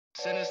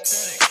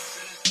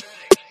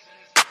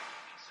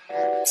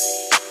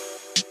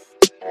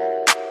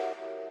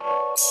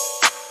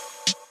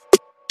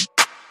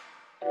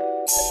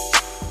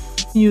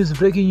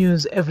Breaking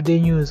news, everyday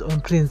news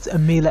on Prince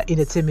Amila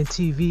Entertainment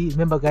TV.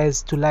 Remember,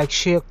 guys, to like,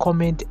 share,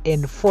 comment,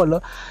 and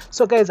follow.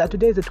 So, guys,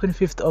 today is the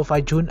 25th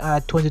of June,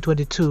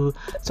 2022.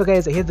 So,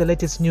 guys, here's the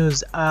latest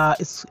news.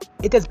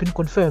 It has been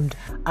confirmed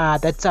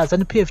that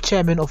Zanu PF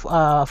chairman of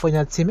for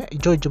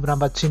Nyatsime, George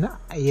Murambatsvina,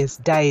 has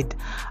died.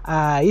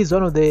 He's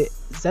one of the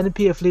Zanu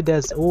PF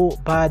leaders who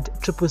barred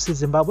Triple C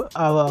Zimbabwe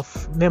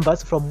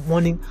members from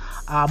mourning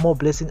More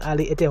Blessing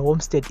Ali at a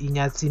homestead in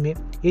Nyatsime.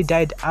 He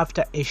died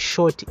after a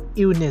short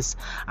illness.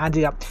 And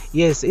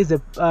yes, he's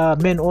a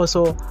man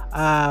also.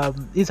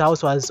 His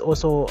house was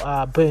also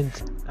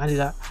burned.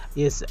 And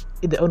yes,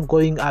 in the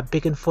ongoing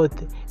back and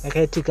forth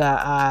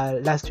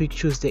last week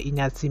Tuesday in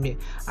Nyatsime.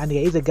 And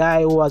he's a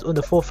guy who was on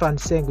the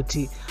forefront saying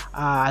kuti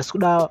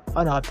askuda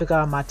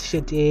anawapfeka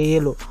ma-t-shirt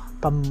yellow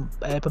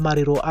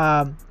pamariro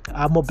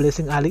More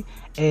Blessing Ali,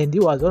 and he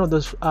was one of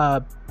those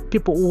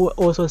people who were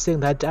also saying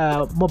that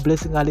More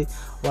Blessing Ali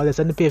was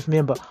a NPF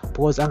member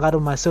because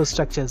angaroma cell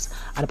structures,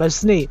 and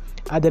pasine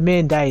the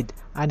man died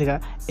and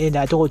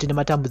told in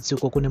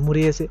matambudziko kune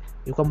murese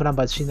ikwa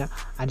Murambatsvina.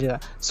 And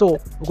so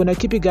we're gonna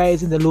keep you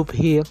guys in the loop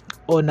here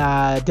on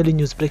daily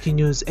news, breaking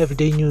news,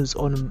 everyday news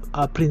on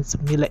Prince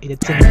Miller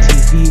Entertainment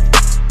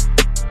TV.